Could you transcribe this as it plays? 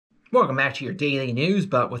Welcome back to your daily news,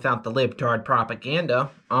 but without the libtard propaganda.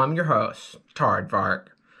 I'm your host, TheBloodyAardvarks.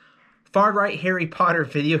 Far-right Harry Potter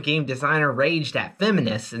video game designer raged at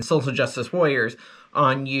feminists and social justice warriors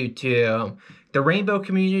on YouTube. The rainbow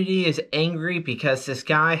community is angry because this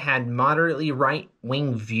guy had moderately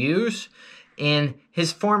right-wing views, and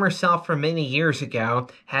his former self from many years ago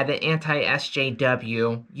had an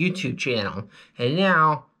anti-SJW YouTube channel, and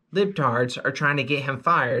now libtards are trying to get him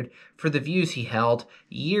fired for the views he held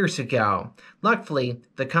years ago. Luckily,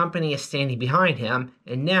 the company is standing behind him,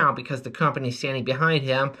 and now, because the company is standing behind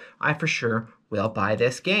him, I for sure will buy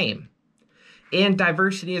this game. In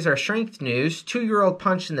Diversity is Our Strength news, 2-year-old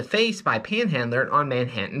punched in the face by panhandler on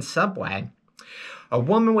Manhattan subway. A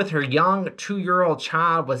woman with her young 2-year-old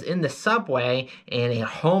child was in the subway, and a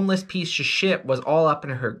homeless piece of shit was all up in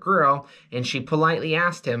her grill, and she politely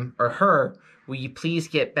asked him, or her, "Will you please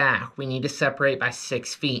get back? We need to separate by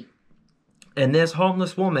 6 feet." And this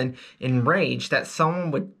homeless woman, enraged that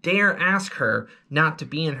someone would dare ask her not to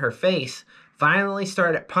be in her face, finally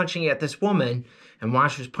started punching at this woman, and while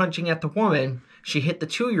she was punching at the woman, she hit the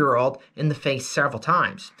 2-year-old in the face several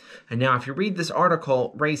times. And now if you read this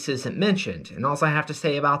article, race isn't mentioned, and all I have to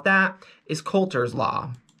say about that is Coulter's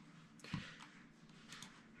Law.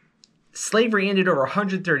 Slavery ended over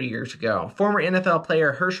 130 years ago. Former NFL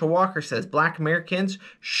player Herschel Walker says black Americans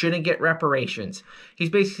shouldn't get reparations. He's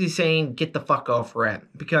basically saying get the fuck over it,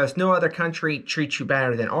 because no other country treats you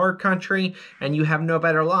better than our country, and you have no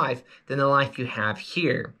better life than the life you have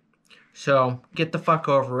here. So get the fuck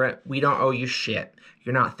over it. We don't owe you shit.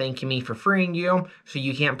 You're not thanking me for freeing you, so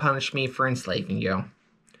you can't punish me for enslaving you.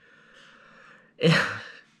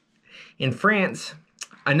 In France,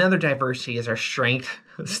 another Diversity is Our Strength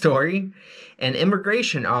story. An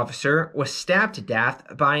immigration officer was stabbed to death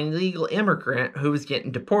by an illegal immigrant who was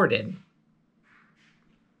getting deported.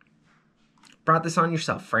 Brought this on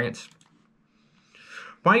yourself, France.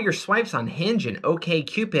 Why your swipes on Hinge and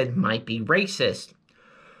OkCupid might be racist.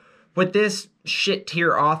 What this shit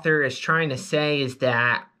tier author is trying to say is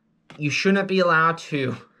that you shouldn't be allowed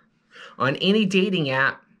to, on any dating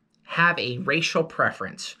app, have a racial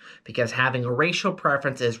preference, because having a racial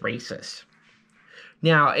preference is racist.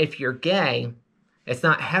 Now, if you're gay, it's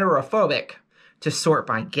not heterophobic to sort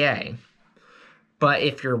by gay. But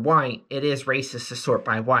if you're white, it is racist to sort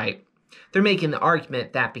by white. They're making the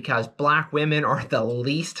argument that because black women are the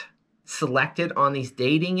least selected on these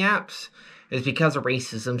dating apps, is because of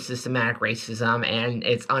racism, systematic racism, and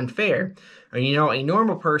it's unfair. And you know, a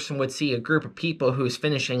normal person would see a group of people who's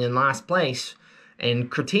finishing in last place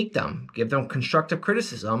and critique them, give them constructive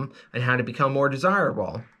criticism on how to become more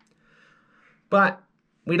desirable. But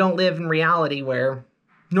we don't live in reality where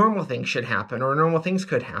normal things should happen or normal things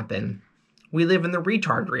could happen. We live in the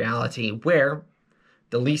retard reality where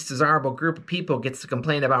the least desirable group of people gets to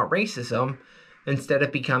complain about racism instead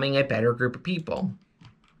of becoming a better group of people.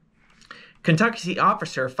 Kentucky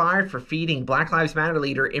officer fired for feeding Black Lives Matter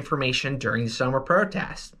leader information during the summer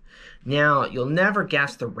protest. Now, you'll never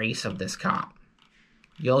guess the race of this cop.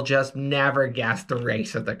 You'll just never guess the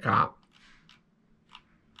race of the cop.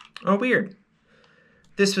 Oh, weird.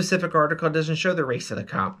 This specific article doesn't show the race of the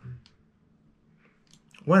cop.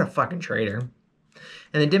 What a fucking traitor.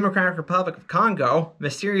 In the Democratic Republic of Congo,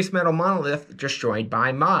 mysterious metal monolith destroyed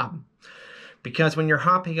by mob. Because when you're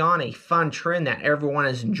hopping on a fun trend that everyone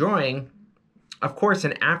is enjoying, of course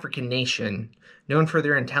an African nation, known for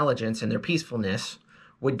their intelligence and their peacefulness,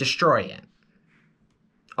 would destroy it.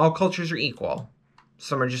 All cultures are equal.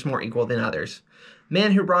 Some are just more equal than others.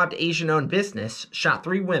 Man who robbed Asian-owned business, shot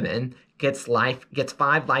 3 women, gets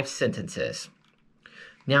 5 life sentences.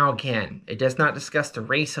 Now again, it does not discuss the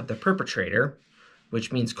race of the perpetrator,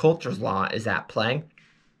 which means Coulter's Law is at play.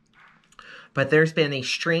 But there's been a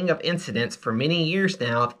string of incidents for many years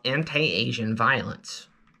now of anti-Asian violence.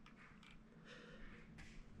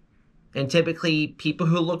 And typically, people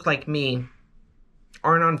who look like me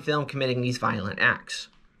aren't on film committing these violent acts.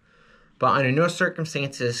 But under no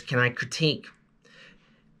circumstances can I critique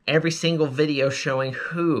every single video showing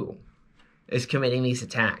who is committing these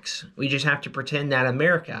attacks. We just have to pretend that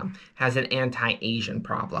America has an anti-Asian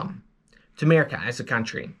problem. It's America as a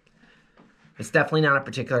country. It's definitely not a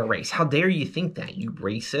particular race. How dare you think that, you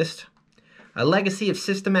racist? A legacy of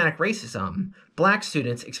systematic racism. Black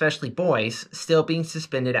students, especially boys, still being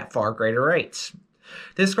suspended at far greater rates.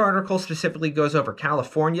 This article specifically goes over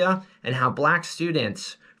California and how black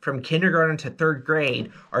students from kindergarten to 3rd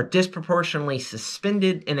grade are disproportionately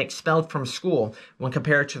suspended and expelled from school when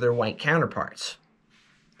compared to their white counterparts.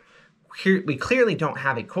 We clearly don't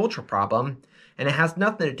have a cultural problem, and it has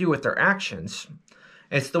nothing to do with their actions.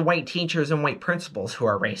 It's the white teachers and white principals who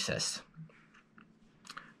are racist.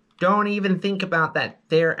 Don't even think about that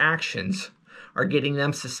their actions are getting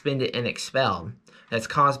them suspended and expelled. That's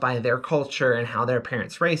caused by their culture and how their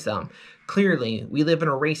parents raised them. Clearly, we live in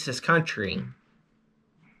a racist country.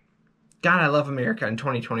 God, I love America in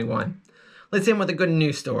 2021. Let's end with a good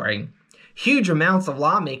news story. Huge amounts of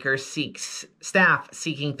lawmakers staff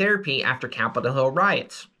seeking therapy after Capitol Hill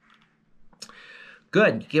riots.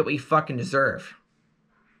 Good, you get what you fucking deserve.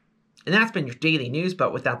 And that's been your daily news,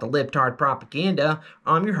 but without the libtard propaganda.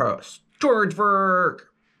 I'm your host, Aardvarks.